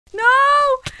No!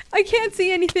 I can't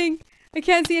see anything. I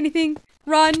can't see anything.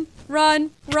 Run,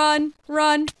 run, run,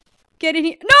 run. Get in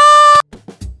here. No!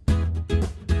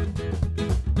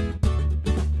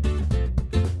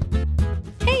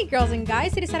 Hey girls and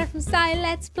guys, it is Heather from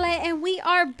ZaiLetsPlay, and we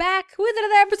are back with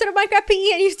another episode of Minecaft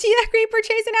PE. And you see that creeper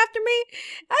chasing after me?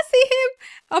 I see him.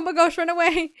 Oh my gosh, run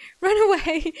away. Run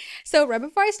away. So right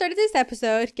before I started this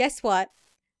episode, guess what?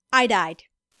 I died.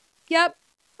 Yep,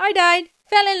 I died.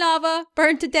 Fell in lava,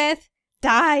 burned to death,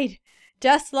 died.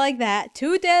 Just like that.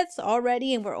 2 deaths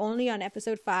already, and we're only on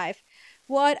episode 5.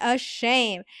 What a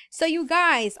shame. So you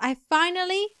guys, I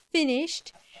finally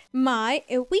finished my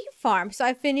wheat farm. So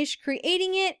I finished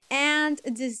creating it and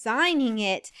designing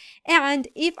it. And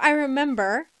if I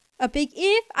remember, a big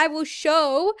if, I will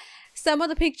show some of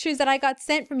the pictures that I got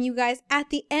sent from you guys at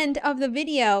the end of the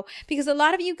video, because a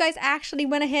lot of you guys actually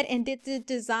went ahead and did the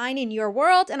design in your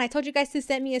world, and I told you guys to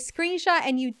send me a screenshot,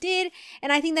 and you did,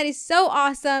 and I think that is so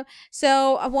awesome.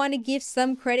 So I want to give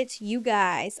some credit to you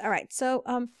guys. All right,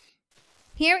 so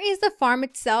here is the farm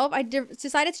itself. I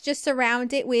decided to just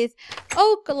surround it with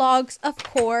oak logs, of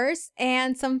course,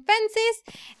 and some fences.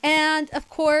 And of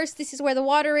course, this is where the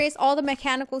water is. All the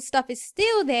mechanical stuff is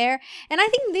still there. And I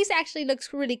think this actually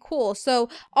looks really cool. So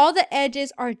all the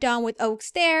edges are done with oak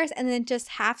stairs and then just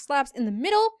half slabs in the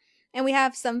middle. And we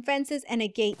have some fences and a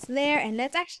gate there. And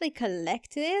let's actually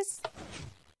collect this.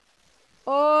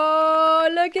 Oh,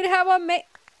 look at how amazing.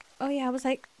 Oh yeah, I was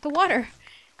like, the water.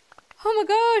 Oh my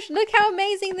gosh, look how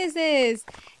amazing this is.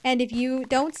 And if you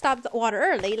don't stop the water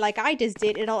early, like I just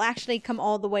did, it'll actually come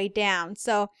all the way down.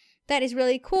 So that is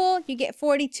really cool. You get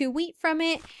 42 wheat from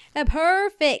it.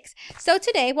 Perfect. So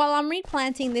today, while I'm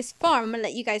replanting this farm, I'm going to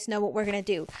let you guys know what we're going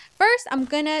to do. First, I'm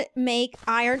going to make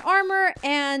iron armor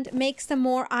and make some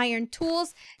more iron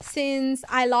tools since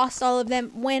I lost all of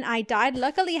them when I died.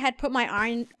 Luckily, I had put my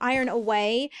iron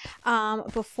away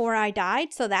before I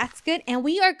died. So that's good. And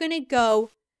we are going to go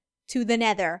to the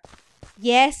Nether.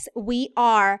 Yes, we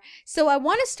are. So I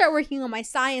want to start working on my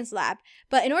science lab,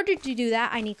 but in order to do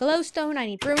that, I need glowstone, I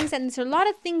need brooms, and there's a lot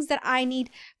of things that I need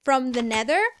from the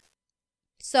Nether.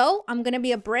 So I'm gonna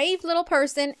be a brave little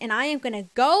person, and I am gonna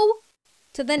go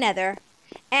to the Nether.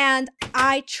 And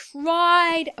I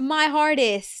tried my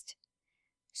hardest,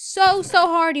 so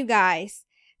hard, you guys,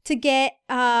 to get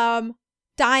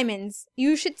diamonds.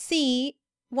 You should see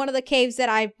one of the caves that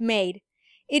I've made.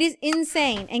 It is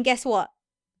insane. And guess what?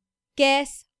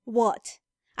 Guess what?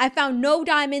 I found no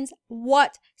diamonds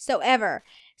whatsoever.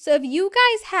 So if you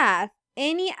guys have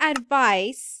any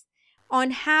advice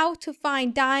on how to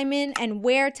find diamond and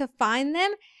where to find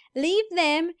them, leave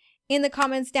them in the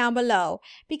comments down below.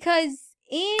 Because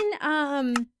in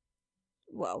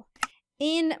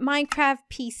Minecaft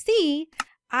PC,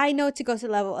 I know to go to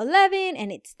level 11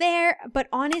 and it's there. But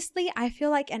honestly, I feel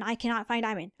like I cannot find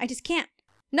diamond. I just can't.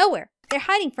 Nowhere. They're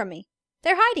hiding from me.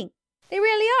 They're hiding. They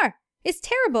really are. It's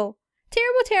terrible.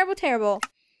 Terrible, terrible, terrible.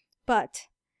 But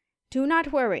do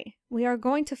not worry. We are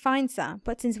going to find some.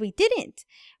 But since we didn't,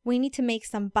 we need to make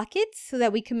some buckets so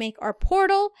that we can make our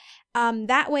portal.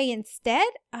 That way instead,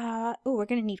 oh, we're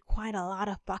going to need quite a lot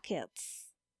of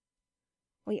buckets.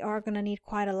 We are going to need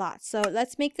quite a lot. So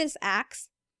let's make this axe.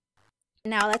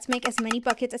 Now let's make as many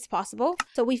buckets as possible.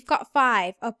 So we've got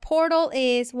 5. A portal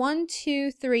is 1,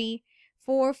 2, 3,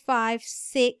 4, 5,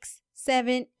 6,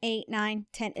 7, 8, 9,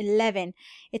 10, 11.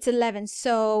 It's 11.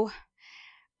 So,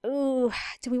 ooh,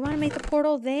 do we want to make the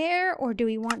portal there, or do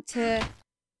we want to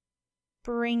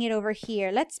bring it over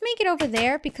here? Let's make it over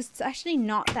there because it's actually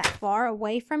not that far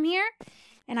away from here.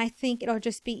 And I think it'll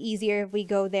just be easier if we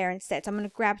go there instead. So I'm going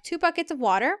to grab 2 buckets of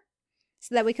water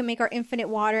so that we can make our infinite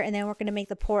water, and then we're going to make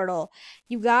the portal.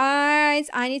 You guys,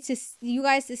 I need you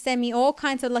guys to send me all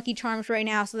kinds of lucky charms right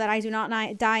now so that I do not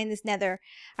die in this Nether.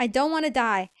 I don't want to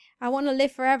die. I want to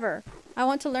live forever. I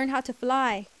want to learn how to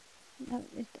fly.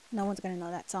 No one's going to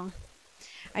know that song.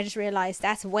 I just realized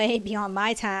that's way beyond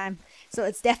my time. So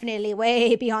it's definitely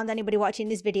way beyond anybody watching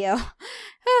this video.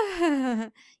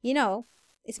 You know,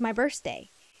 it's my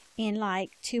birthday in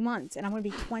like 2 months, and I'm going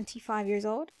to be 25 years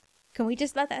old. Can we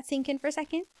just let that sink in for a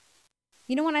second?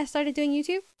 You know when I started doing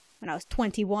YouTube? When I was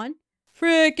 21.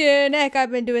 Freaking heck,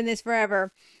 I've been doing this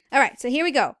forever. Alright, so here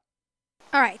we go.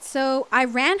 Alright, so I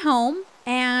ran home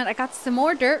and I got some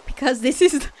more dirt because this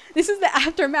is the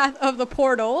aftermath of the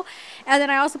portal. And then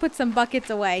I also put some buckets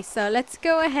away. So let's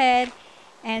go ahead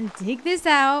and dig this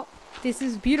out. This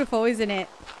is beautiful, isn't it?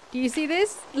 Do you see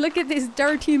this? Look at this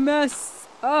dirty mess.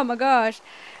 Oh my gosh.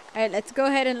 Alright, let's go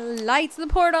ahead and light the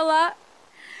portal up.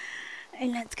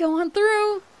 And let's go on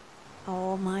through.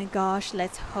 Oh my gosh,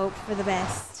 let's hope for the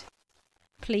best.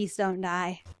 Please don't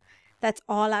die. That's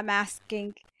all I'm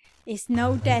asking. It's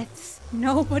no deaths.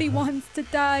 Nobody wants to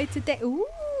die today.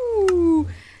 Ooh.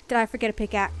 Did I forget a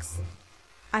pickaxe?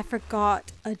 I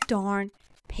forgot a darn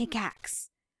pickaxe.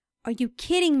 Are you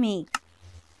kidding me?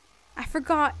 I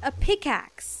forgot a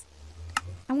pickaxe.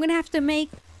 I'm gonna have to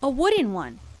make a wooden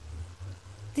one.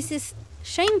 This is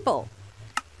shameful.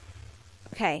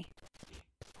 Okay.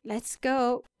 Let's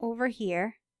go over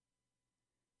here.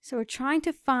 So we're trying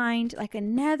to find like a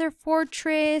nether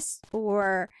fortress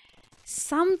or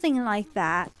something like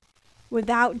that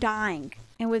without dying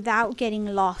and without getting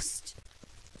lost.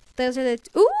 Those are the...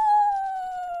 Ooh!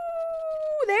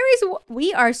 There is...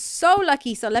 We are so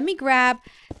lucky. So let me grab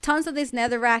tons of this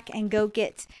netherrack and go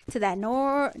get to that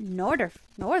Norther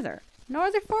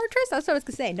fortress? That's what I was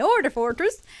gonna say. Norther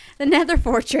fortress. The nether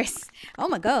fortress. Oh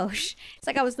my gosh. It's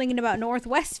like I was thinking about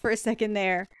northwest for a second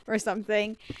there or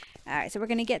something. Alright, so we're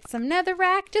gonna get some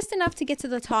netherrack. Just enough to get to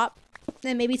the top.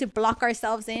 Then maybe to block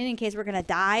ourselves in case we're gonna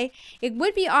die. It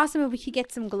would be awesome if we could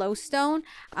get some glowstone.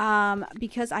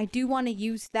 Because I do want to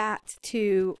use that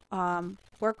to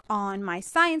work on my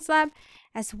science lab.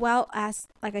 As well as,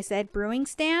 like I said, brewing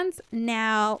stands.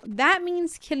 Now, that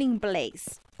means killing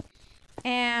Blaze.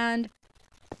 And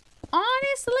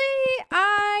honestly,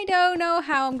 I don't know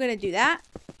how I'm going to do that.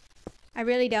 I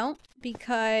really don't.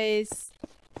 Because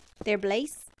they're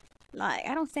Blaze. Like,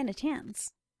 I don't stand a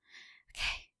chance.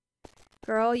 Okay.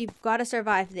 Girl, you've got to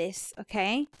survive this,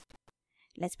 okay?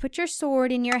 Let's put your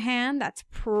sword in your hand. That's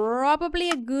probably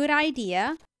a good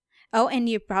idea. Oh, and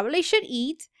you probably should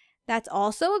eat. That's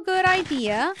also a good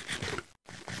idea.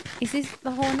 Is this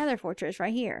the whole nether fortress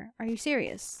right here? Are you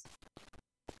serious?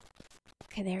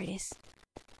 Okay, there it is.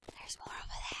 There's more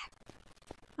over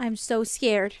there. I'm so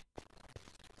scared.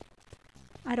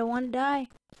 I don't want to die.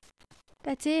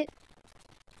 That's it.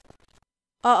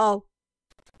 Uh-oh.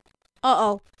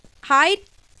 Uh-oh. Hide.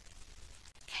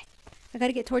 Okay. I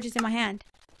gotta get torches in my hand.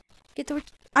 Get torch.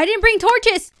 I didn't bring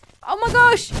torches! Oh my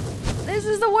gosh! This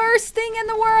is the worst thing in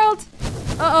the world!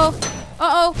 Uh-oh.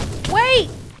 Uh-oh. Wait!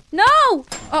 No!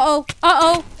 Uh-oh.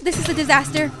 Uh-oh. This is a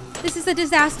disaster. This is a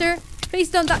disaster. Please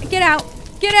don't die. Get out.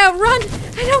 Get out. Run!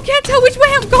 Can't tell which way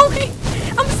I'm going!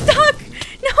 I'm stuck!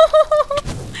 No!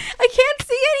 I can't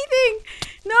see anything!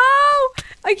 No!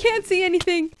 I can't see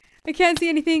anything. I can't see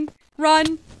anything.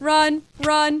 Run. Run.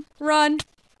 Run. Run.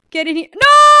 Get in here.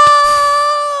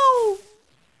 No!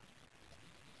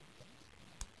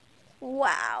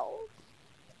 Wow.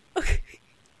 Okay.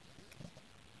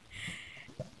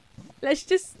 Let's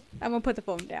just... I'm gonna put the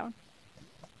phone down.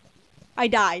 I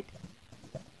died.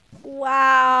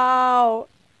 Wow.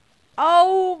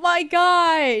 Oh my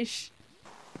gosh.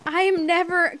 I am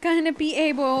never gonna be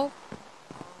able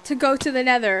to go to the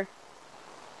nether.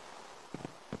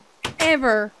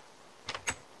 Ever.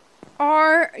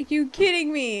 Are you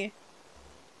kidding me?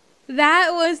 That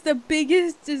was the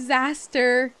biggest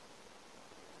disaster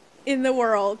in the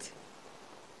world.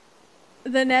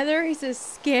 The nether is a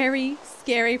scary,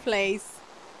 scary place.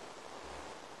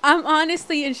 I'm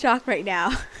honestly in shock right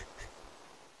now.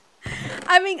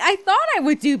 I mean, I thought I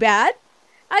would do bad.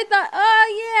 I thought,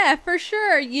 oh yeah, for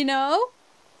sure, you know.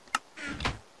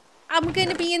 I'm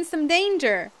gonna be in some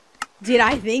danger. Did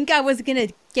I think I was gonna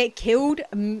get killed,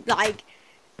 like,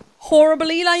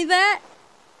 horribly like that?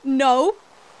 No,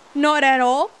 not at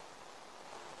all.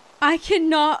 I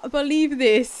cannot believe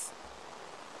this.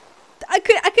 I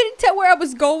couldn't tell where I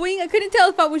was going. I couldn't tell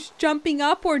if I was jumping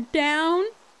up or down.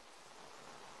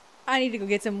 I need to go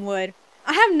get some wood.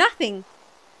 I have nothing.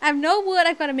 I have no wood.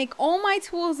 I've got to make all my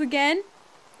tools again.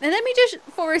 And let me just,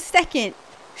 for a second,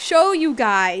 show you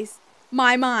guys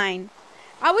my mine.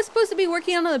 I was supposed to be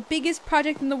working on the biggest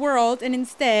project in the world, and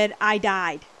instead, I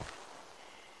died.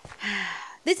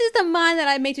 This is the mine that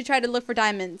I made to try to look for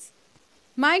diamonds.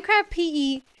 Minecaft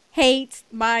PE hates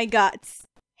my guts.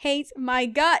 Hates my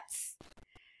guts.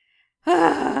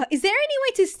 Is there any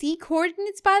way to see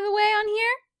coordinates, by the way, on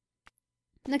here?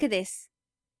 Look at this.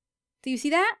 Do you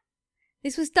see that?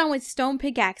 This was done with stone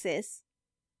pickaxes.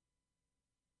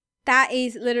 That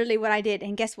is literally what I did.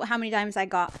 And guess what? How many diamonds I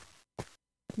got?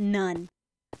 None.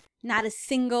 Not a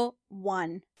single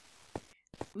one.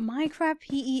 Minecaft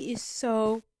PE is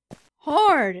so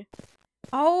hard.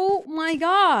 Oh my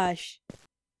gosh.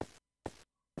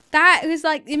 That was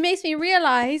like, it makes me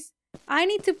realize I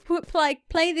need to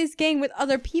play this game with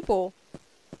other people.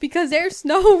 Because there's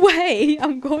no way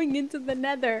I'm going into the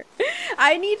nether.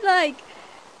 I need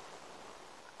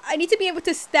to be able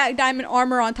to stack diamond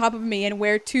armor on top of me and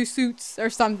wear 2 suits or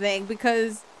something.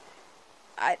 Because,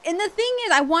 and the thing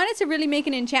is, I wanted to really make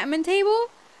an enchantment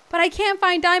table. But I can't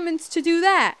find diamonds to do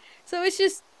that. So it's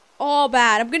just all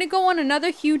bad. I'm going to go on another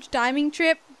huge diamond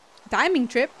trip.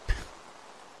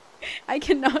 I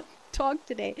cannot talk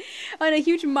today. On a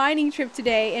huge mining trip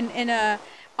today, and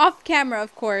off camera,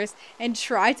 of course, and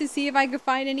try to see if I could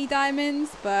find any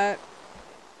diamonds, but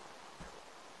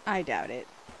I doubt it.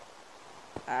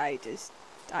 I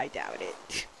doubt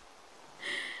it.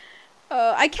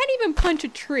 I can't even punch a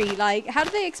tree. Like, how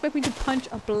do they expect me to punch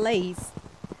a blaze?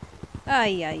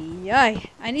 Ay, ay, ay.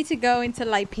 I need to go into,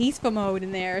 like, peaceful mode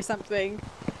in there or something.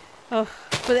 Oh,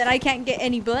 but then I can't get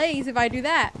any blaze if I do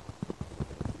that.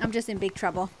 I'm just in big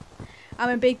trouble. I'm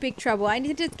in big trouble. I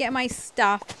need to just get my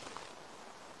stuff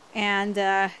and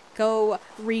go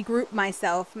regroup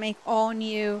myself. Make all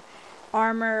new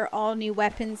armor, all new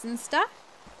weapons and stuff.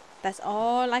 That's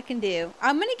all I can do.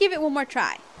 I'm going to give it one more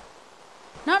try.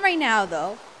 Not right now,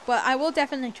 though. But I will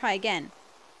definitely try again.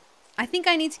 I think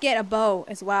I need to get a bow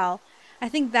as well. I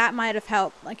think that might have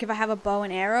helped. Like if I have a bow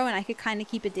and arrow and I could kind of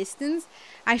keep a distance.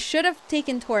 I should have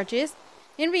taken torches.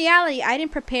 In reality, I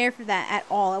didn't prepare for that at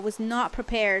all. I was not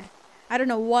prepared. I don't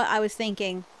know what I was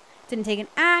thinking. Didn't take an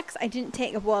axe. I didn't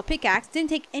take, well, a pickaxe. Didn't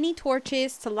take any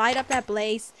torches to light up that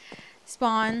blaze.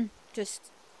 Spawn.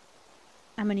 Just,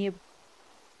 I'm a noob.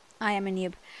 I am a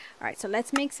noob. Alright, so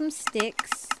let's make some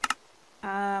sticks.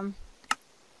 So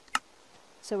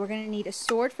we're going to need a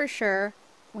sword for sure.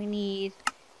 We need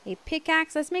a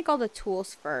pickaxe. Let's make all the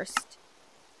tools first.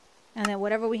 And then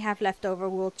whatever we have left over,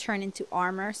 we'll turn into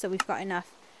armor. So we've got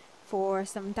enough for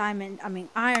some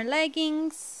iron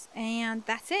leggings. And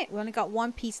that's it. We only got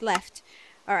one piece left.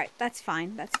 Alright, that's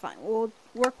fine. That's fine. We'll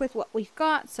work with what we've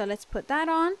got. So let's put that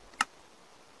on.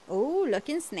 Oh,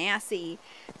 looking snazzy.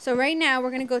 So right now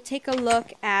we're going to go take a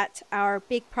look at our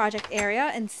big project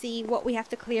area and see what we have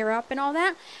to clear up and all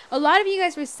that. A lot of you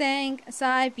guys were saying,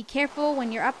 Zai, be careful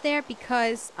when you're up there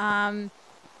because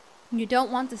you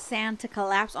don't want the sand to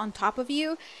collapse on top of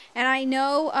you. And I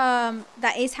know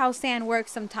that is how sand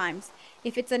works sometimes.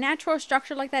 If it's a natural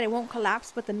structure like that, it won't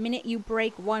collapse, but the minute you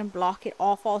break one block, it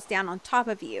all falls down on top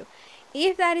of you.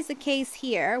 If that is the case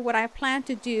here, what I plan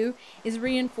to do is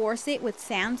reinforce it with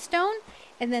sandstone,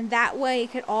 and then that way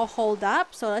it could all hold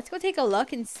up. So let's go take a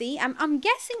look and see. I'm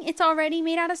guessing it's already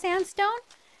made out of sandstone,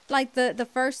 like the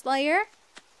first layer,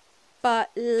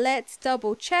 but let's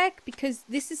double check because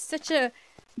this is such a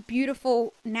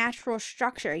beautiful natural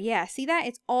structure. Yeah, see that?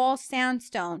 It's all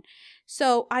sandstone.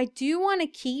 So I do want to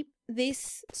keep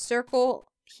this circle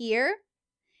here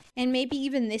and maybe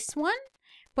even this one.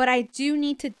 But I do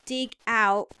need to dig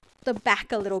out the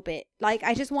back a little bit. Like,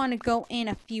 I just want to go in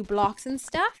a few blocks and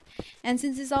stuff. And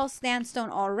since it's all sandstone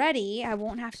already, I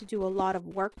won't have to do a lot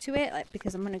of work to it. Like,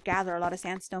 because I'm going to gather a lot of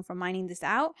sandstone from mining this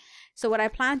out. So what I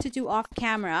plan to do off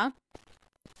camera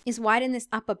is widen this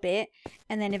up a bit.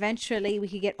 And then eventually we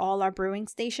could get all our brewing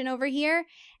station over here.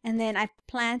 And then I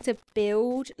plan to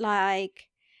build, like...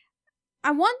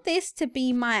 I want this to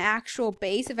be my actual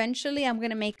base. Eventually, I'm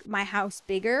going to make my house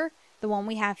bigger. The one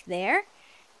we have there,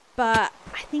 but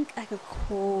I think like a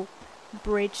cool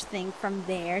bridge thing from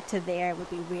there to there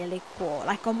would be really cool,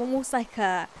 like almost like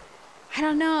a, I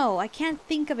don't know, I can't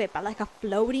think of it, but like a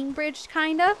floating bridge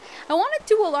kind of. I want to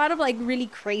do a lot of like really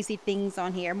crazy things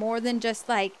on here, more than just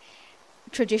like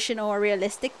traditional or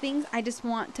realistic things. I just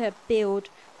want to build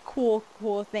cool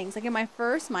things. Like in my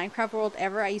first Minecraft world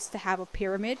ever, I used to have a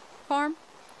pyramid farm.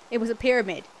 It was a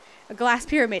pyramid, a glass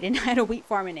pyramid, and I had a wheat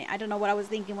farm in it. I don't know what I was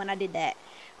thinking when I did that,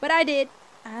 but I did.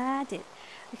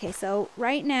 Okay, so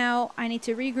right now I need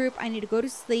to regroup. I need to go to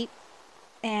sleep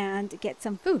and get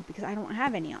some food because I don't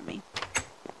have any on me.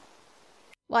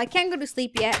 Well, I can't go to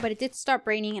sleep yet, but it did start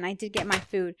raining and I did get my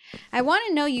food. I want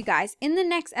to know, you guys, in the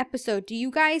next episode, do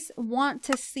you guys want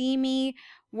to see me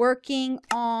working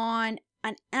on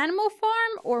an animal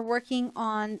farm or working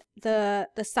on the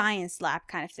science lab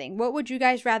kind of thing? What would you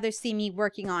guys rather see me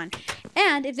working on?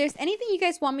 And if there's anything you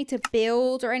guys want me to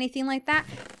build or anything like that,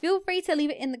 feel free to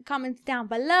leave it in the comments down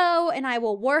below and I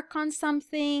will work on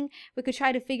something. We could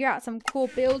try to figure out some cool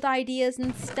build ideas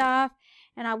and stuff,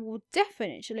 and I will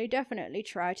definitely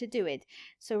try to do it.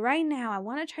 So right now I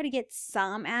want to try to get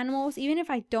some animals. Even if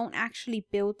I don't actually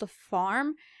build the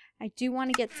farm, I do want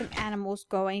to get some animals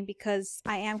going because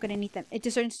I am going to need them. It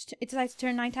decides to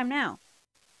turn nighttime now.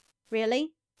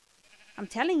 Really? I'm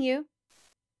telling you.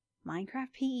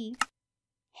 Minecaft PE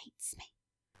hates me.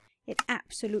 It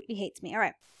absolutely hates me.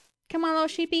 Alright. Come on, little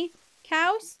sheepy.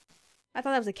 Cows? I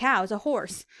thought that was a cow. It's a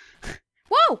horse.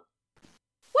 Whoa! Whoa,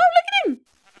 look at him!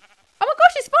 Oh my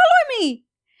gosh, he's following me!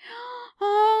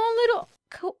 Oh, little...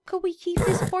 Could we keep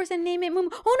this horse and name it Moo Moo?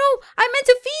 Oh no! I meant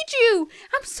to feed you!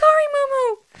 I'm sorry, Moo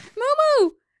Moo! Moo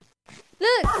Moo!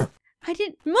 Look! I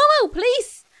didn't... Moo Moo,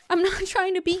 please! I'm not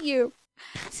trying to beat you.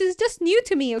 This is just new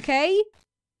to me, okay?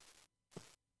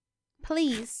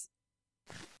 Please.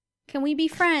 Can we be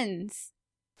friends?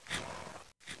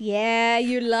 Yeah,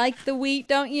 you like the wheat,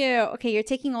 don't you? Okay, you're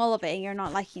taking all of it and you're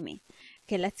not liking me.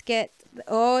 Okay, let's get...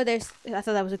 Oh, there's... I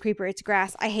thought that was a creeper. It's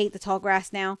grass. I hate the tall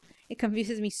grass now. It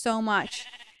confuses me so much.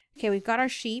 Okay, we've got our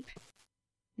sheep.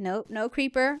 Nope, no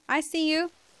creeper. I see you.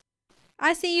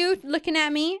 I see you looking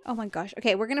at me. Oh my gosh.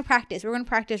 Okay, we're going to practice. We're going to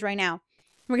practice right now.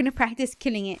 We're going to practice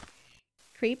killing it.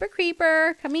 Creeper,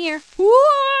 creeper. Come here. Woo!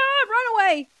 Run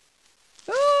away.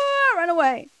 Ooh, run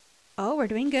away. Oh, we're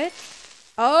doing good.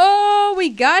 Oh, we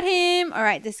got him. All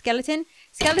right, the skeleton.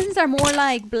 Skeletons are more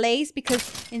like Blaze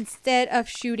because instead of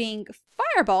shooting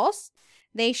fireballs,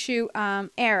 they shoot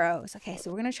arrows. Okay, so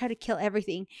we're going to try to kill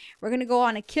everything. We're going to go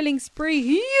on a killing spree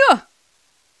here.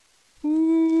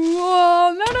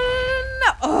 Oh,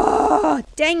 no. Oh,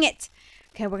 dang it.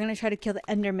 Okay, we're going to try to kill the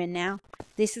Enderman now.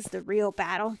 This is the real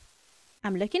battle.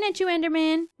 I'm looking at you,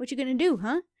 Enderman. What you going to do,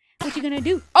 huh? What you gonna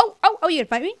do? Oh, you gonna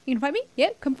fight me? You gonna fight me? Yeah,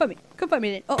 come fight me. Come fight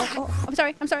me then. Oh, I'm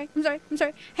sorry.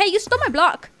 Hey, you stole my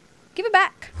block. Give it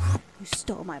back. You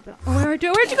stole my block. Oh, where'd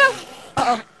you go?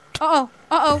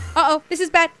 Uh-oh. This is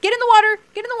bad. Get in the water.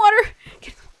 Get in the water.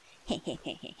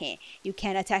 You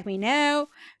can't attack me now.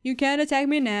 You can't attack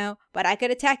me now. But I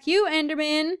could attack you,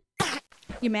 Enderman.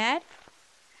 You mad?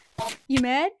 You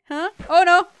mad? Huh? Oh,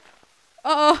 no.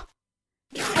 Uh-oh.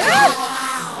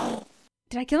 Ah!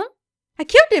 Did I kill him? I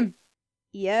killed him!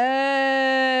 Yes!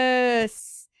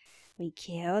 We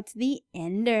killed the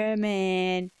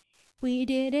Enderman. We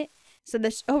did it. So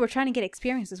this... Oh, we're trying to get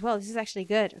experience as well. This is actually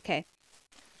good. Okay.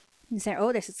 Is there...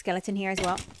 Oh, there's a skeleton here as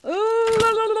well.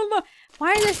 Oh,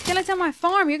 why is there a skeleton on my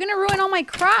farm? You're going to ruin all my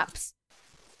crops.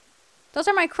 Those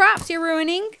are my crops you're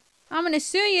ruining. I'm going to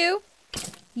sue you.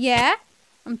 Yeah?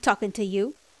 I'm talking to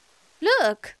you.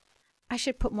 Look! I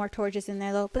should put more torches in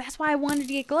there though. But that's why I wanted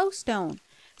to get glowstone.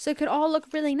 So it could all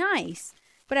look really nice.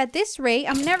 But at this rate,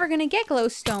 I'm never going to get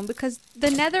glowstone because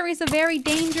the Nether is a very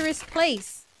dangerous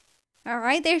place.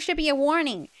 Alright, there should be a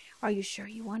warning. Are you sure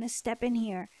you want to step in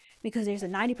here? Because there's a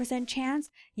 90%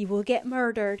 chance you will get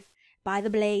murdered by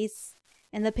the Blaze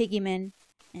and the Piggymen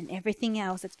and everything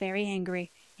else that's very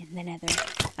angry in the Nether.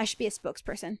 I should be a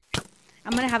spokesperson.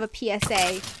 I'm going to have a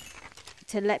PSA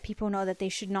to let people know that they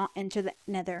should not enter the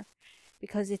Nether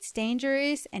because it's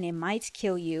dangerous and it might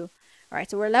kill you. Alright,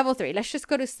 so we're level 3. Let's just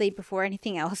go to sleep before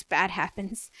anything else bad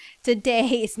happens. Today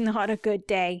is not a good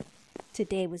day.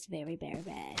 Today was very, very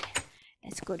bad.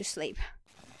 Let's go to sleep.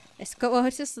 Let's go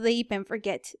to sleep and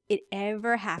forget it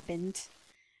ever happened.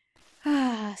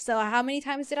 So how many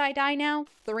times did I die now?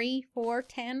 3, 4,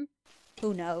 10?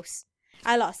 Who knows?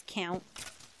 I lost count.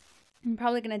 I'm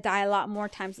probably going to die a lot more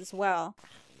times as well.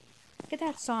 Look at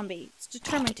that zombie. It's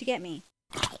determined to get me.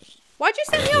 Why'd you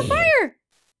set me on fire?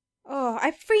 Oh, I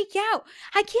freak out.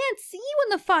 I can't see when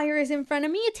the fire is in front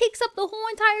of me. It takes up the whole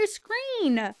entire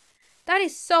screen. That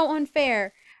is so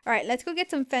unfair. All right, let's go get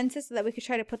some fences so that we can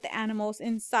try to put the animals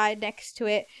inside next to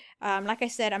it. Like I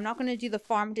said, I'm not going to do the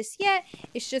farm just yet.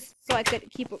 It's just so I could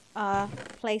keep a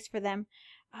place for them.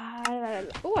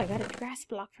 Oh, I got a grass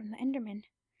block from the Enderman.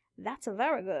 That's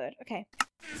very good. Okay,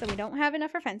 so we don't have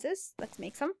enough for fences. Let's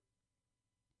make some.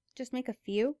 Just make a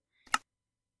few.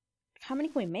 How many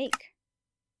can we make?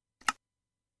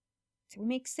 Did we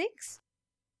make 6?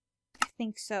 I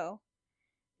think so.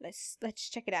 Let's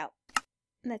check it out.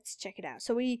 Let's check it out.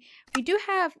 So we need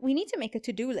to make a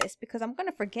to-do list because I'm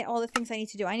gonna forget all the things I need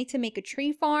to do. I need to make a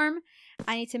tree farm.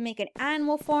 I need to make an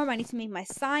animal farm. I need to make my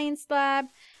science lab.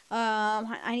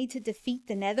 I need to defeat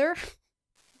the Nether.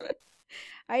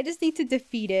 I just need to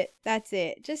defeat it. That's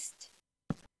it. Just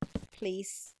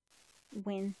please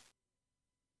win.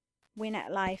 Win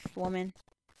at life, woman.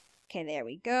 Okay, there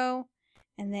we go.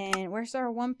 And then, where's our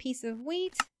one piece of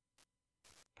wheat?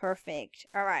 Perfect.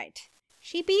 All right.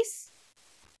 Sheepies,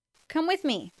 come with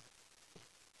me.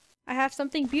 I have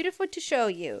something beautiful to show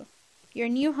you. Your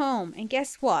new home. And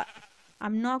guess what?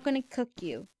 I'm not going to cook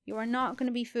you. You are not going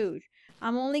to be food.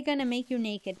 I'm only going to make you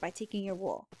naked by taking your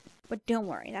wool. But don't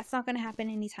worry. That's not going to happen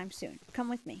anytime soon. Come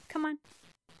with me. Come on.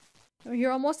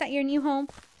 You're almost at your new home.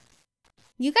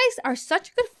 You guys are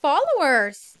such good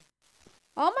followers.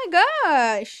 Oh my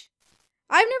gosh.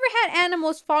 I've never had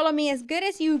animals follow me as good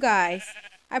as you guys.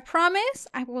 I promise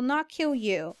I will not kill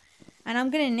you. And I'm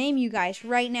going to name you guys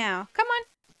right now. Come on.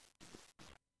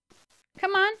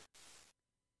 Come on.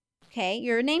 Okay,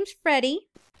 your name's Freddy.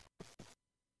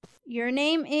 Your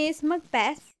name is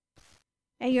Macbeth.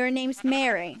 And your name's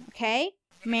Mary, okay?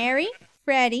 Mary,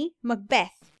 Freddy,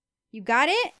 Macbeth. You got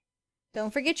it?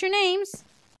 Don't forget your names.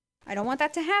 I don't want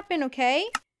that to happen, okay?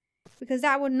 Because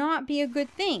that would not be a good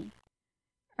thing.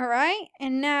 Alright?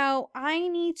 And now I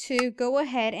need to go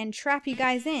ahead and trap you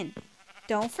guys in.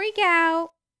 Don't freak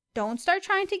out. Don't start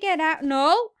trying to get out.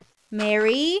 No.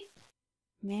 Mary.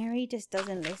 Mary just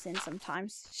doesn't listen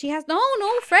sometimes. She has... No,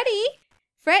 Freddy.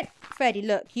 Freddy,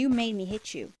 look. You made me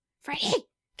hit you. Freddy,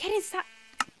 get inside.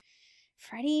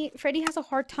 Freddy has a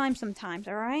hard time sometimes,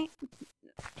 all right?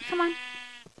 Come on.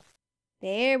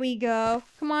 There we go.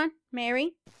 Come on,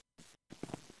 Mary.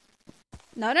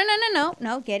 No.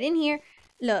 Get in here.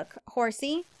 Look,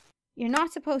 horsey. You're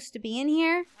not supposed to be in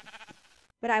here.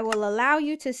 But I will allow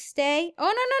you to stay. Oh,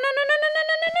 no.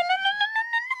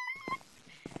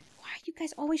 Why are you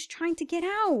guys always trying to get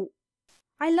out?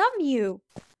 I love you.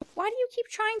 Why do you keep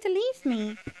trying to leave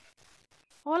me?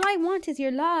 All I want is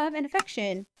your love and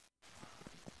affection.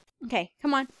 Okay,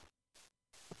 come on.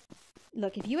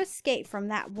 Look, if you escape from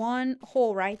that one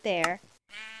hole right there,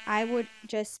 I would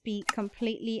just be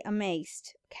completely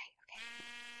amazed. Okay.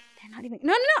 They're not even...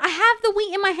 No. I have the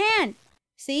wheat in my hand.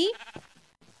 See?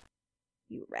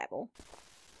 You rebel.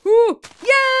 Ooh,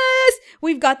 yes!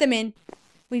 We've got them in.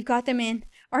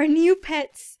 Our new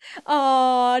pets.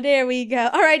 Oh, there we go.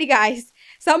 Alrighty, guys.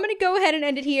 So I'm going to go ahead and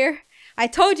end it here. I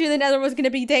told you the Nether was going to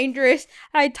be dangerous.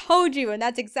 I told you, and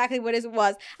that's exactly what it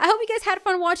was. I hope you guys had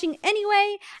fun watching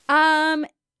anyway.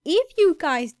 If you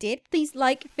guys did, please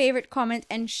like, favorite, comment,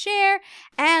 and share.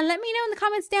 And let me know in the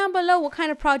comments down below what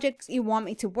kind of projects you want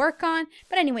me to work on.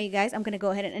 But anyway, you guys, I'm going to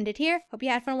go ahead and end it here. Hope you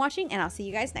had fun watching, and I'll see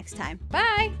you guys next time.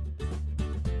 Bye!